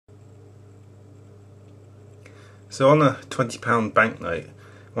So on a £20 banknote,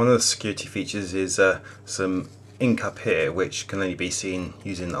 one of the security features is some ink up here which can only be seen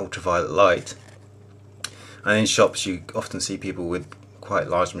using ultraviolet light. And in shops you often see people with quite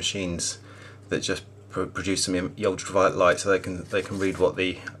large machines that just produce some ultraviolet light so they can read what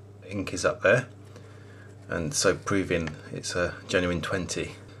the ink is up there, and so proving it's a genuine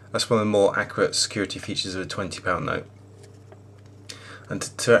 20. That's one of the more accurate security features of a £20 note. And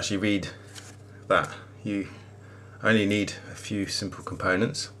to actually read that, you only need a few simple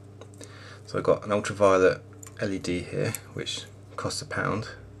components. So I've got an ultraviolet LED here which costs £1.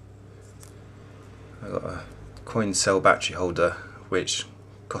 I've got a coin cell battery holder which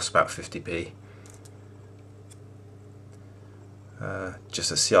costs about 50p. Just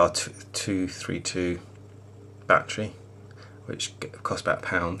a CR232 battery which costs about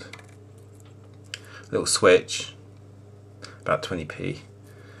 £1. A little switch, about 20p,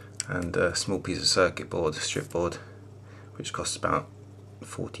 and a small piece of circuit board, strip board, which costs about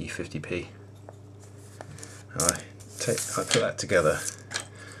 40–50p. I put that together.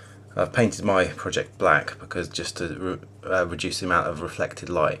 I've painted my project black because just to reduce the amount of reflected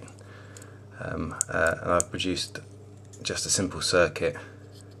light, and I've produced just a simple circuit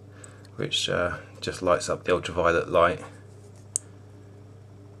which just lights up the ultraviolet light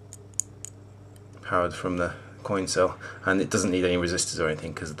powered from the coin cell, and it doesn't need any resistors or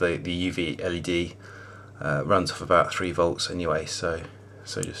anything because the UV LED runs off about 3 volts anyway, so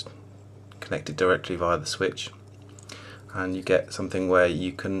just connect it directly via the switch and you get something where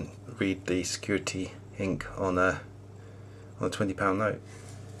you can read the security ink on a £20 note.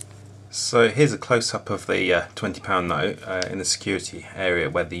 So here's a close-up of the £20 note in the security area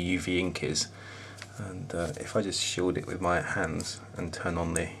where the UV ink is, and if I just shield it with my hands and turn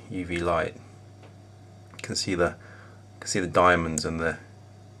on the UV light, you can see the diamonds and the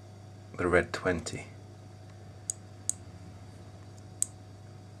red 20.